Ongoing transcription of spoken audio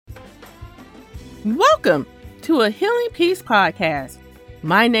Welcome to a Healing Peace podcast.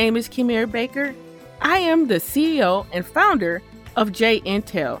 My name is Kimmy Baker. I am the CEO and founder of J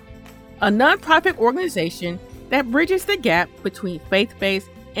Intel, a nonprofit organization that bridges the gap between faith-based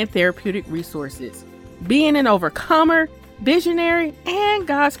and therapeutic resources. Being an overcomer, visionary, and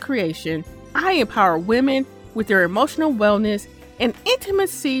God's creation, I empower women with their emotional wellness and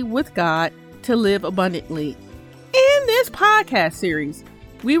intimacy with God to live abundantly. In this podcast series,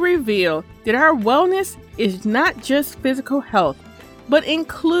 we reveal that our wellness is not just physical health, but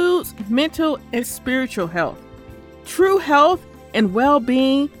includes mental and spiritual health. True health and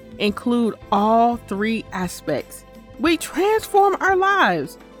well-being include all three aspects. We transform our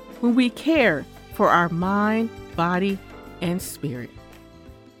lives when we care for our mind, body, and spirit.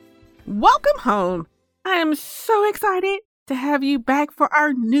 Welcome home. I am so excited to have you back for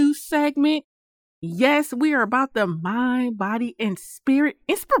our new segment. Yes, we are about the mind, body, and spirit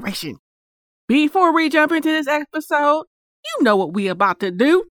inspiration. Before we jump into this episode, you know what we about to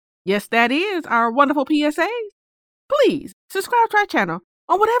do. Yes, that is our wonderful PSAs. Please subscribe to our channel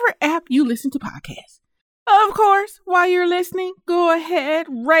on whatever app you listen to podcasts. Of course, while you're listening, go ahead,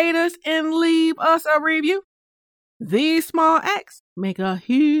 rate us, and leave us a review. These small acts make a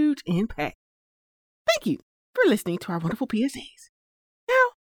huge impact. Thank you for listening to our wonderful PSAs. Now,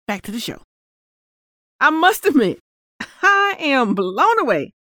 back to the show. I must admit, I am blown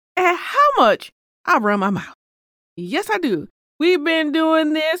away at how much I run my mouth. Yes, I do. We've been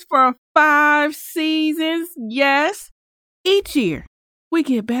doing this for 5 seasons. Yes. Each year, we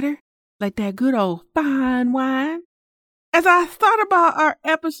get better, like that good old fine wine. As I thought about our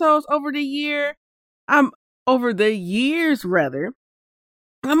episodes over the years, I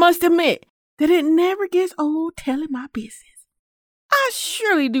must admit that it never gets old telling my business. I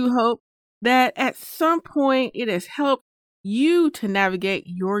surely do hope that at some point it has helped you to navigate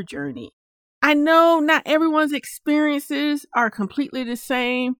your journey. I know not everyone's experiences are completely the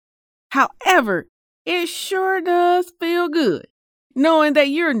same. However, it sure does feel good knowing that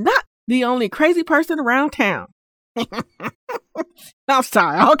you're not the only crazy person around town. I'm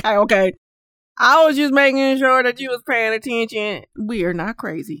sorry. Okay. I was just making sure that you was paying attention. We are not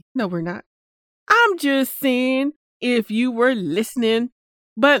crazy. No, we're not. I'm just saying if you were listening,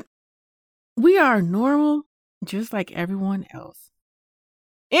 but we are normal, just like everyone else.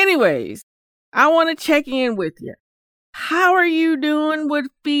 Anyways, I want to check in with you. How are you doing with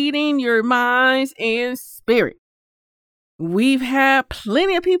feeding your minds and spirit? We've had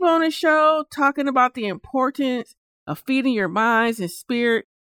plenty of people on the show talking about the importance of feeding your minds and spirit.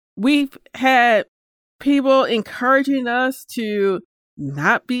 We've had people encouraging us to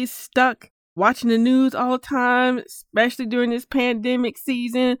not be stuck watching the news all the time, especially during this pandemic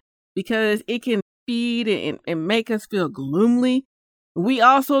season, because it can feed and make us feel gloomily. We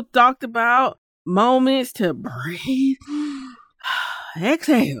also talked about moments to breathe,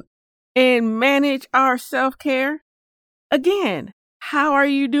 exhale, and manage our self-care. Again, how are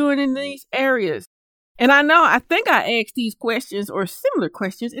you doing in these areas? And I think I asked these questions or similar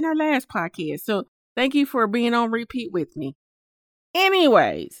questions in our last podcast. So thank you for being on repeat with me.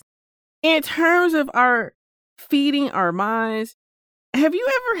 Anyways, in terms of our feeding our minds, have you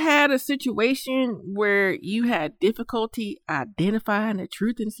ever had a situation where you had difficulty identifying the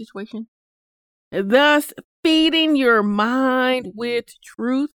truth in the situation? Thus, feeding your mind with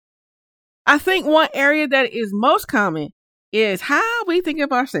truth. I think one area that is most common is how we think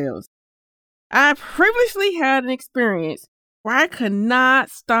of ourselves. I previously had an experience where I could not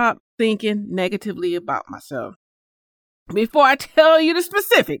stop thinking negatively about myself. Before I tell you the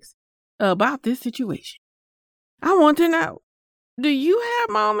specifics about this situation, I want to know, do you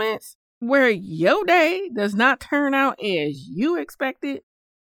have moments where your day does not turn out as you expected?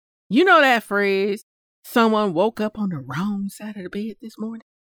 You know that phrase, someone woke up on the wrong side of the bed this morning?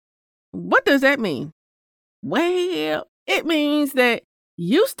 What does that mean? Well, it means that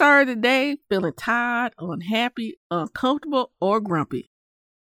you started the day feeling tired, unhappy, uncomfortable, or grumpy.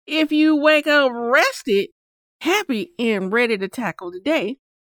 If you wake up rested, happy, and ready to tackle the day,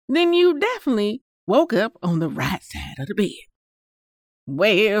 then you definitely woke up on the right side of the bed.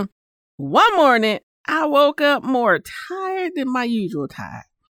 Well, one morning, I woke up more tired than my usual time.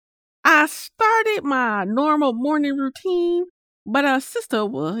 I started my normal morning routine, but our sister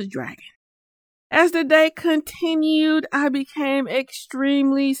was dragging. As the day continued, I became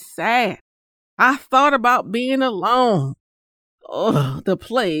extremely sad. I thought about being alone. The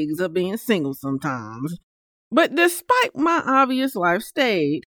plagues of being single sometimes. But despite my obvious life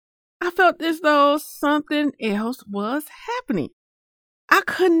state, I felt as though something else was happening. I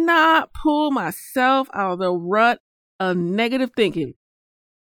could not pull myself out of the rut of negative thinking.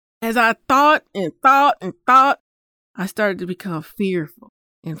 As I thought and thought and thought, I started to become fearful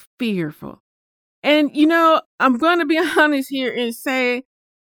and fearful. And, I'm going to be honest here and say,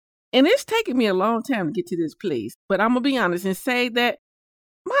 and it's taken me a long time to get to this place, but I'm going to be honest and say that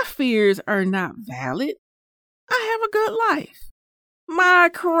my fears are not valid. I have a good life. My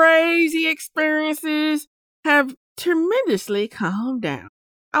crazy experiences have tremendously calmed down.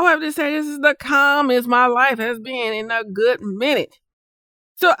 I will have to say this is the calmest my life has been in a good minute.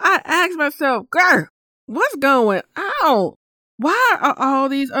 So I asked myself, girl, what's going on? Why are all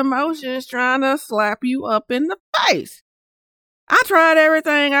these emotions trying to slap you up in the face? I tried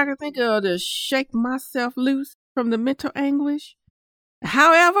everything I could think of to shake myself loose from the mental anguish.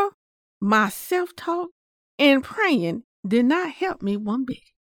 However, my self-talk and praying did not help me one bit.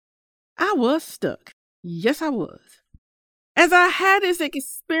 I was stuck. Yes, I was. As I had this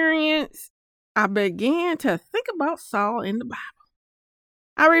experience, I began to think about Saul in the Bible.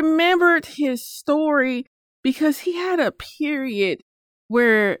 I remembered his story because he had a period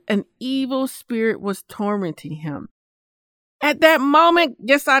where an evil spirit was tormenting him. At that moment,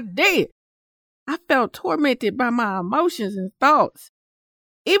 yes, I did. I felt tormented by my emotions and thoughts.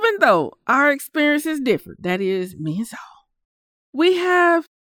 Even though our experience is different, that is, me and Saul, we have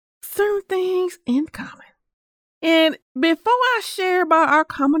certain things in common. And before I share about our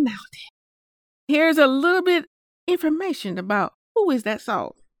commonality, here's a little bit information about who is that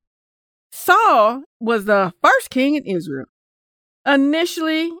Saul. Saul was the first king in Israel.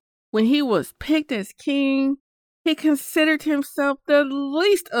 Initially, when he was picked as king, he considered himself the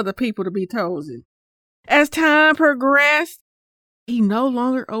least of the people to be chosen. As time progressed, he no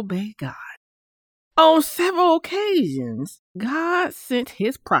longer obeyed God. On several occasions, God sent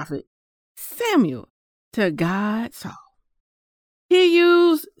his prophet, Samuel, to guide Saul. He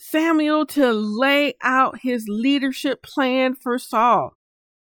used Samuel to lay out his leadership plan for Saul.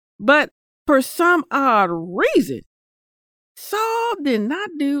 But for some odd reason, Saul did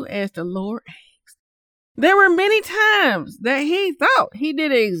not do as the Lord asked. There were many times that he thought he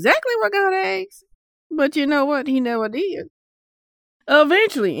did exactly what God asked, but you know what? He never did.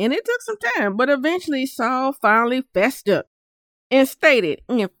 Eventually, and it took some time, but eventually Saul finally fessed up and stated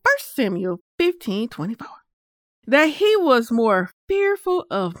in 1 Samuel 15:24 that he was more fearful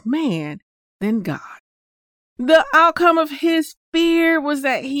of man than God. The outcome of his fear was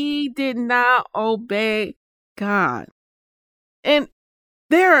that he did not obey God. And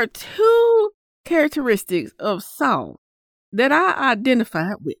there are two characteristics of Saul that I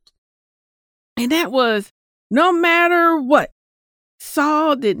identified with. And that was, no matter what,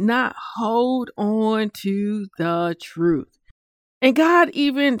 Saul did not hold on to the truth. And God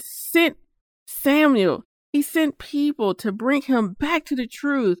even sent Samuel. He sent people to bring him back to the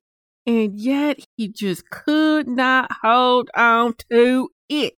truth. And yet he just could not hold on to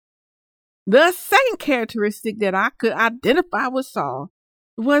it. The second characteristic that I could identify with Saul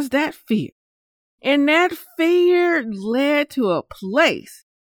was that fear. And that fear led to a place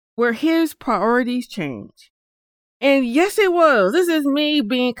where his priorities changed. And yes, it was. This is me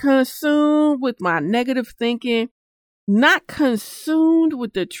being consumed with my negative thinking, not consumed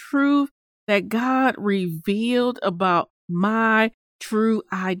with the truth that God revealed about my true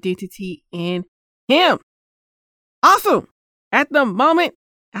identity in Him. Awesome. At the moment,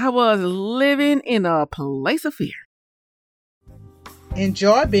 I was living in a place of fear.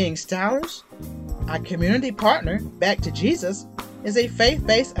 Enjoy being stylish? Our community partner, Back to Jesus, is a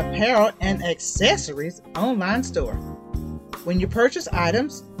faith-based apparel and accessories online store. When you purchase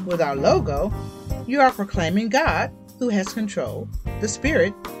items with our logo, you are proclaiming God, who has control, the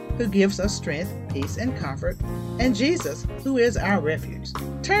Spirit, who gives us strength, peace, and comfort, and Jesus, who is our refuge.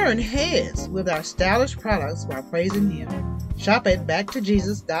 Turn heads with our stylish products while praising Him. Shop at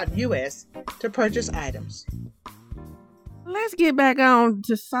backtojesus.us to purchase items. Let's get back on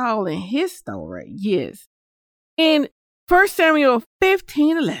to Saul and his story. Yes. In 1 Samuel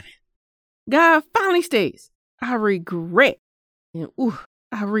 15:11, God finally states, I regret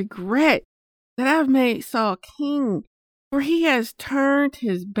that I've made Saul king, for he has turned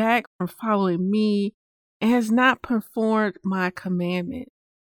his back from following me and has not performed my commandment.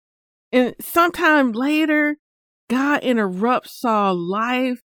 And sometime later, God interrupts Saul's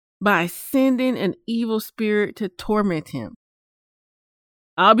life by sending an evil spirit to torment him.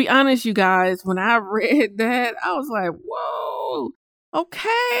 I'll be honest, you guys, when I read that, I was like, whoa,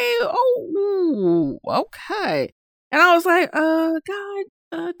 okay. And I was like, God,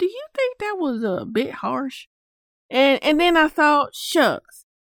 do you think that was a bit harsh? And then I thought, shucks,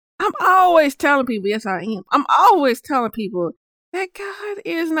 I'm always telling people, yes, I am. I'm always telling people that God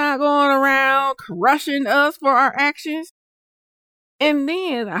is not going around crushing us for our actions. And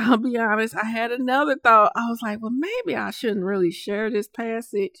then, I'll be honest, I had another thought. I was like, well, maybe I shouldn't really share this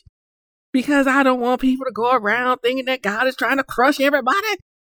passage because I don't want people to go around thinking that God is trying to crush everybody.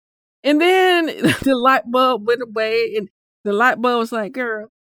 And then the light bulb went away, and the light bulb was like, girl,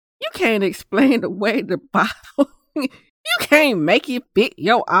 you can't explain away the Bible. You can't make it fit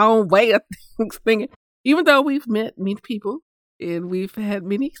your own way of thinking. Even though we've met many people and we've had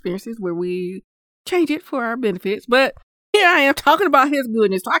many experiences where we change it for our benefits. But here I am talking about his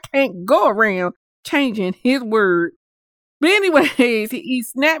goodness, so I can't go around changing his word. But anyways, he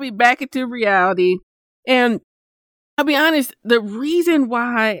snapped me back into reality. And I'll be honest, the reason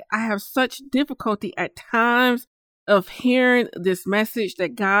why I have such difficulty at times of hearing this message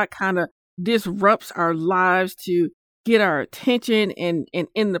that God kind of disrupts our lives to get our attention and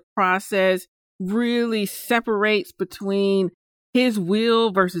in the process really separates between his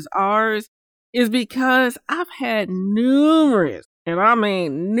will versus ours is because I've had numerous, and I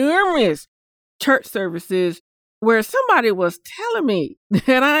mean numerous church services where somebody was telling me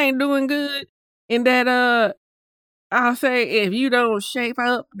that I ain't doing good and that I'll say, if you don't shape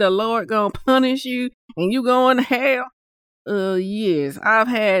up, the Lord gonna punish you and you going to hell. Yes, I've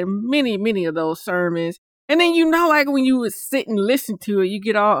had many of those sermons. And then, like when you would sit and listen to it, you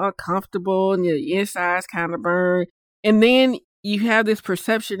get all uncomfortable and your insides kind of burn. And then you have this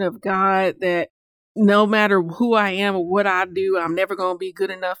perception of God that no matter who I am or what I do, I'm never going to be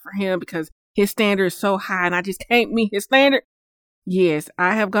good enough for him because his standard is so high and I just can't meet his standard. Yes,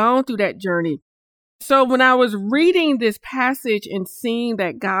 I have gone through that journey. So when I was reading this passage and seeing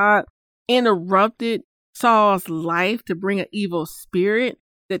that God interrupted Saul's life to bring an evil spirit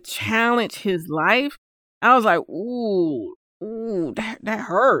that challenged his life, I was like, ooh, that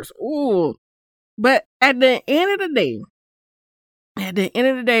hurts. Ooh. But at the end of the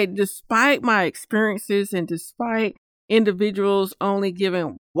day, despite my experiences and despite individuals only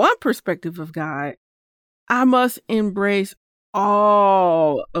giving one perspective of God, I must embrace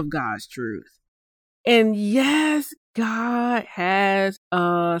all of God's truth. And yes, God has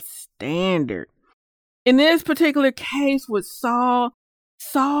a standard. In this particular case with Saul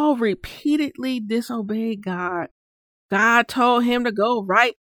repeatedly disobeyed God. God told him to go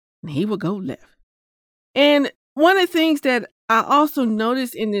right, and he would go left. And one of the things that I also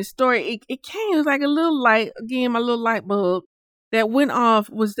noticed in this story, it came as like a little light, again, my little light bulb that went off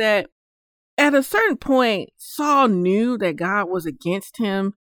was that at a certain point, Saul knew that God was against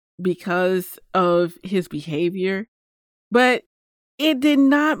him because of his behavior, but it did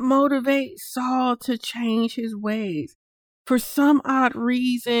not motivate Saul to change his ways. For some odd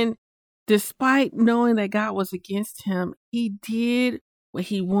reason, despite knowing that God was against him, he did what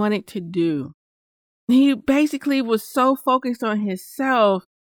he wanted to do. He basically was so focused on himself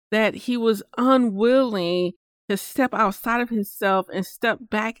that he was unwilling to step outside of himself and step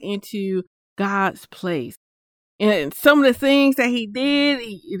back into God's place. And some of the things that he did,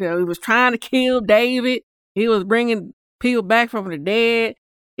 he was trying to kill David. He was bringing people back from the dead.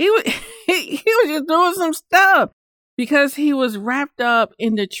 He was just doing some stuff because he was wrapped up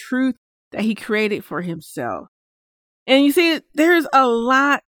in the truth that he created for himself. And you see, there's a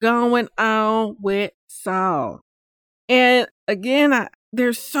lot going on with Saul. And again,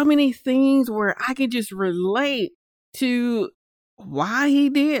 there's so many things where I can just relate to why he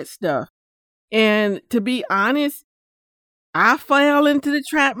did stuff. And to be honest, I fell into the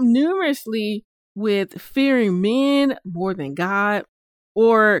trap numerously with fearing men more than God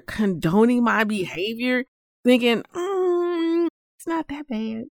or condoning my behavior, thinking, it's not that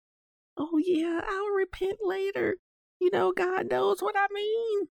bad. Oh yeah, I'll repent later. God knows what I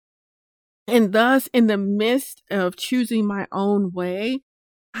mean. And thus, in the midst of choosing my own way,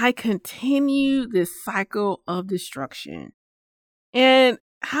 I continue this cycle of destruction. And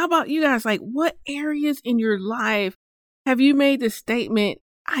how about you guys? Like, what areas in your life have you made the statement,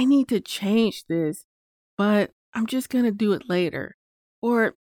 I need to change this, but I'm just going to do it later?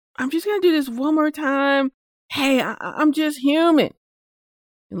 Or I'm just going to do this one more time. Hey, I'm just human.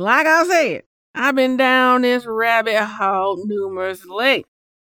 And like I said, I've been down this rabbit hole numerous ways.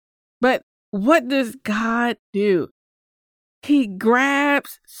 But what does God do? He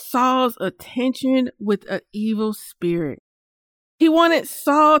grabs Saul's attention with an evil spirit. He wanted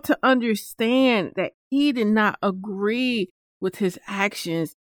Saul to understand that he did not agree with his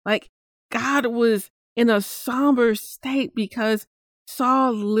actions. Like, God was in a somber state because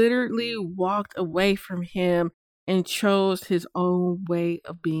Saul literally walked away from him and chose his own way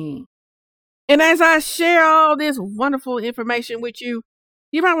of being. And as I share all this wonderful information with you,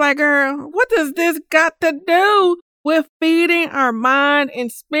 you're probably like, girl, what does this got to do with feeding our mind and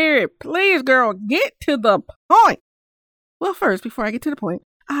spirit? Please, girl, get to the point. Well, first, before I get to the point,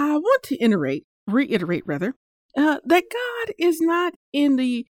 I want to reiterate that God is not in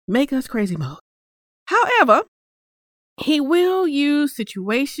the make us crazy mode. However, He will use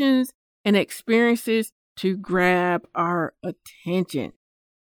situations and experiences to grab our attention.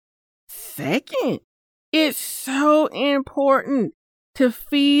 Second, it's so important to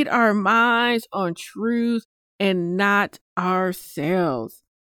feed our minds on truth and not ourselves.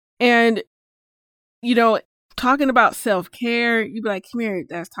 And, talking about self-care, you'd be like, come here,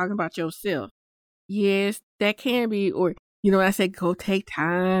 that's talking about yourself. Yes, that can be. Or, I said, go take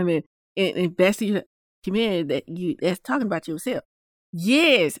time and invest in your community. That's talking about yourself.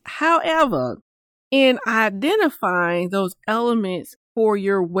 Yes. However, in identifying those elements for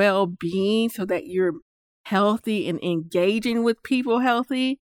your well-being so that you're healthy and engaging with people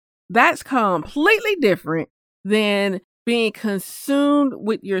healthy, that's completely different than being consumed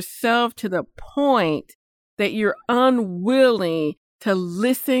with yourself to the point that you're unwilling to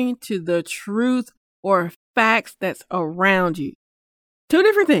listen to the truth or facts that's around you. Two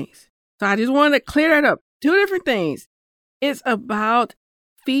different things. So I just want to clear that up. Two different things. It's about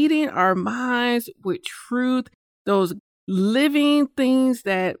feeding our minds with truth, those living things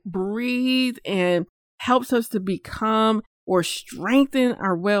that breathe and helps us to become or strengthen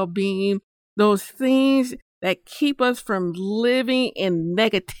our well-being, those things that keep us from living in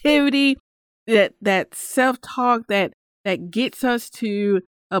negativity, that self-talk that gets us to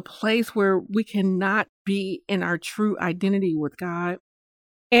a place where we cannot be in our true identity with God.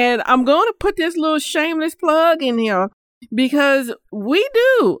 And I'm going to put this little shameless plug in here because we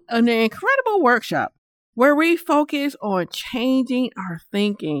do an incredible workshop where we focus on changing our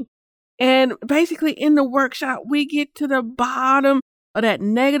thinking. And basically in the workshop, we get to the bottom of that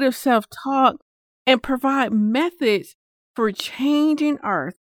negative self-talk and provide methods for changing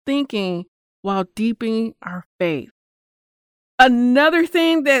our thinking while deepening our faith. Another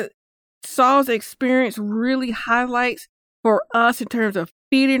thing that Saul's experience really highlights for us in terms of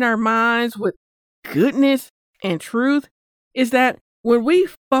feeding our minds with goodness and truth is that when we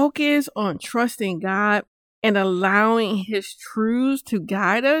focus on trusting God and allowing His truths to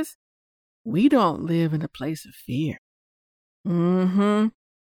guide us, we don't live in a place of fear. And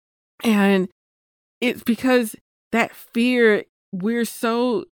it's because that fear, we're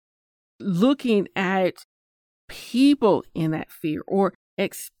so looking at people in that fear or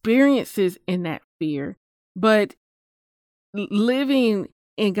experiences in that fear. But living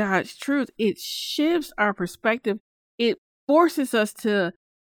in God's truth, it shifts our perspective. It forces us to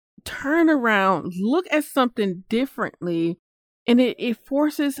turn around, look at something differently, and it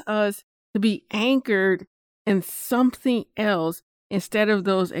forces us to be anchored in something else instead of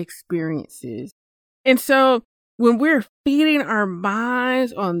those experiences. And so when we're feeding our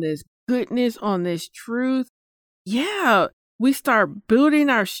minds on this goodness, on this truth, we start building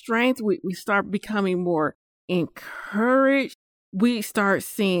our strength. We start becoming more encouraged. We start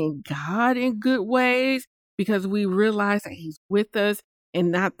seeing God in good ways because we realize that He's with us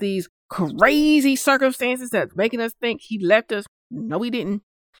and not these crazy circumstances that's making us think He left us. No, He didn't.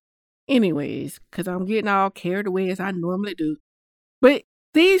 Anyways, because I'm getting all carried away as I normally do. But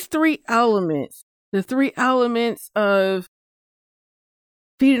these three elements, the three elements of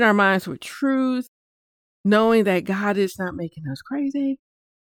feeding our minds with truth, knowing that God is not making us crazy,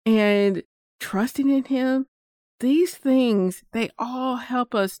 and trusting in Him, these things, they all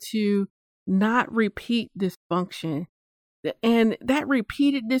help us to not repeat dysfunction. And that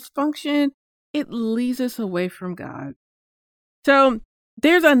repeated dysfunction, it leads us away from God. So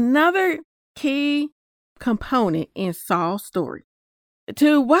there's another key component in Saul's story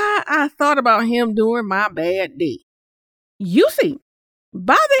to why I thought about him during my bad day. You see,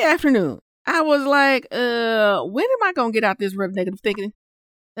 by the afternoon, I was like, when am I going to get out this negative thinking?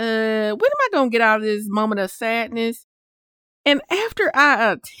 When am I going to get out of this moment of sadness? And after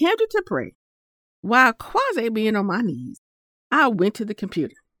I attempted to pray, while quasi being on my knees, I went to the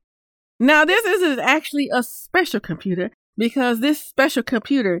computer. Now, this is actually a special computer because this special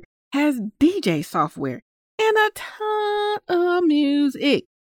computer has DJ software and a ton of music.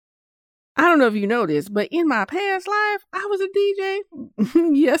 I don't know if you know this, but in my past life, I was a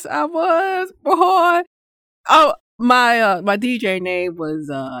DJ. Yes, I was, boy. Oh, my DJ name was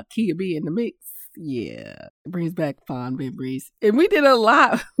Kia B in the Mix. Yeah, it brings back fond memories. And we did a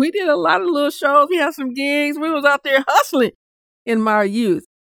lot. We did a lot of little shows. We had some gigs. We was out there hustling in my youth.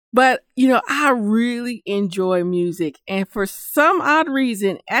 But, I really enjoy music. And for some odd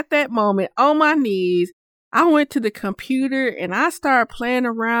reason, at that moment, on my knees, I went to the computer and I started playing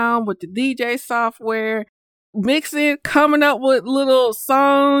around with the DJ software, mixing, coming up with little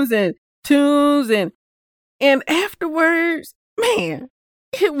songs and tunes. And And afterwards, man,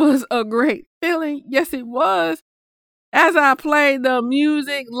 it was a great feeling. Yes, it was. As I played the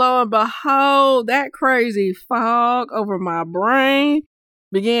music, lo and behold, that crazy fog over my brain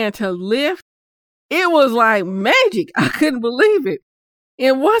began to lift. It was like magic. I couldn't believe it.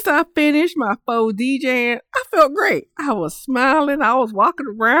 And once I finished my faux DJing, I felt great. I was smiling. I was walking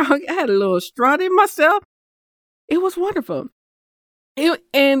around. I had a little strut in myself. It was wonderful. It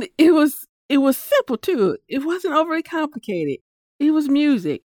was simple too. It wasn't overly complicated. It was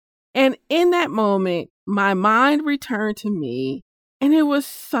music. And in that moment, my mind returned to me, and it was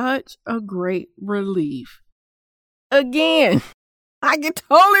such a great relief. Again, I can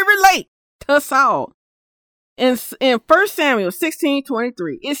totally relate to Saul. In 1 Samuel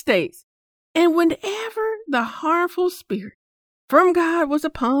 16:23, it states, "And whenever the harmful spirit from God was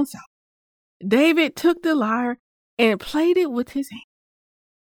upon Saul, David took the lyre and played it with his hand."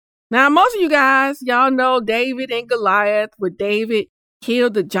 Now, most of you guys, y'all know David and Goliath, where David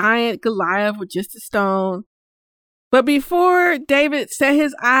killed the giant Goliath with just a stone. But before David set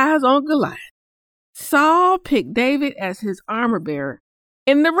his eyes on Goliath, Saul picked David as his armor bearer,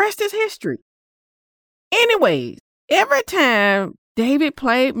 and the rest is history. Anyways, every time David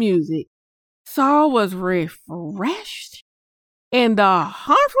played music, Saul was refreshed, and the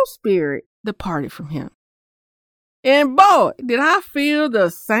harmful spirit departed from him. And boy, did I feel the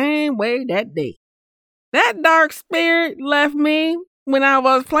same way that day. That dark spirit left me when I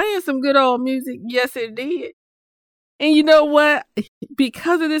was playing some good old music. Yes, it did. And you know what?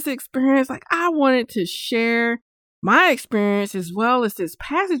 Because of this experience, I wanted to share my experience as well as this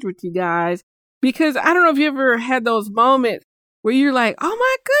passage with you guys, because I don't know if you ever had those moments where you're like, oh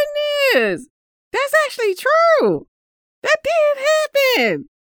my goodness, that's actually true. That did happen.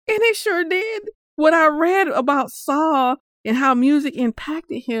 And it sure did. What I read about Saul and how music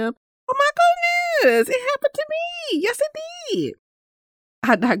impacted him, oh my goodness, it happened to me. Yes, it did.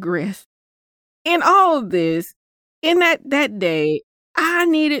 I digress. In all of this, in that day, I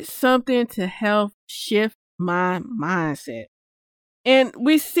needed something to help shift my mindset. And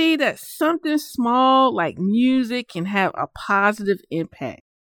we see that something small like music can have a positive impact.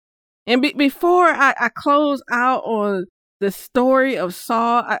 And before I close out on the story of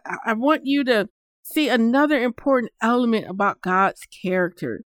Saul, I want you to see another important element about God's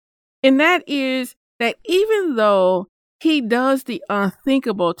character. And that is that even though he does the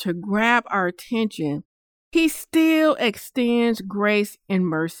unthinkable to grab our attention, he still extends grace and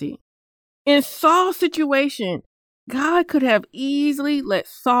mercy. In Saul's situation, God could have easily let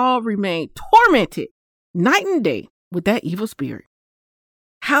Saul remain tormented night and day with that evil spirit.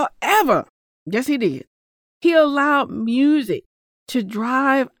 However, yes, he did. He allowed music to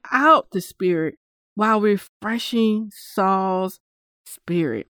drive out the spirit while refreshing Saul's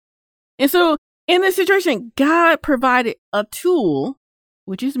spirit. And so in this situation, God provided a tool,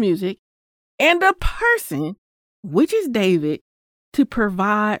 which is music, and a person, which is David, to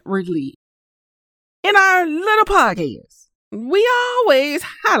provide relief. In our little podcast, we always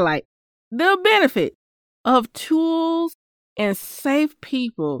highlight the benefit of tools and safe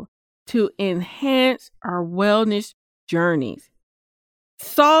people to enhance our wellness journeys.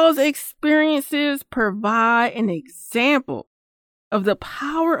 Saul's experiences provide an example of the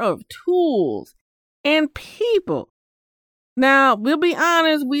power of tools and people. Now, we'll be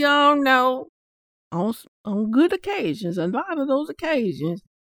honest, we all know on good occasions, a lot of those occasions,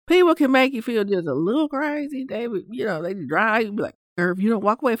 people can make you feel just a little crazy. They drive you, be like, girl, you don't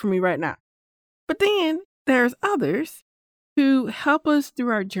walk away from me right now. But then there's others who help us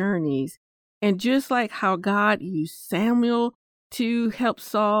through our journeys. And just like how God used Samuel to help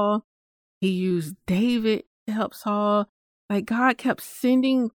Saul, he used David to help Saul. Like God kept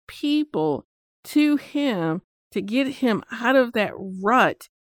sending people to him to get him out of that rut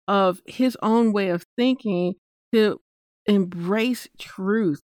of his own way of thinking, to embrace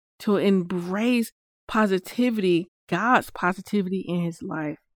truth, to embrace positivity, God's positivity in his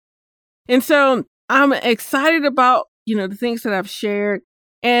life. And so I'm excited about, the things that I've shared.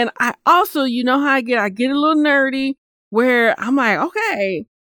 And I also, how I get a little nerdy where I'm like, okay,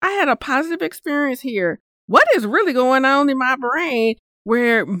 I had a positive experience here. What is really going on in my brain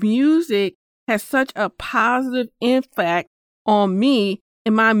where music has such a positive impact on me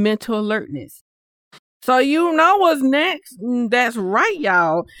and my mental alertness? So you know what's next? That's right,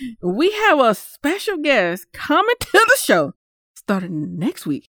 y'all. We have a special guest coming to the show starting next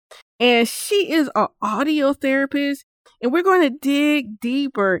week. And she is an audio therapist. And we're going to dig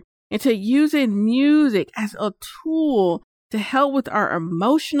deeper into using music as a tool to help with our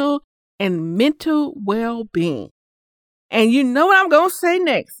emotional and mental well-being. And you know what I'm going to say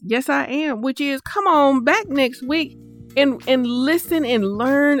next. Yes, I am, which is come on back next week and listen and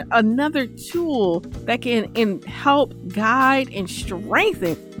learn another tool that can help guide and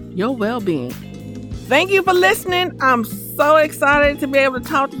strengthen your well-being. Thank you for listening. I'm so excited to be able to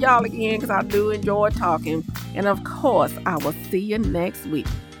talk to y'all again because I do enjoy talking. And of course, I will see you next week.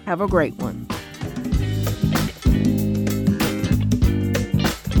 Have a great one.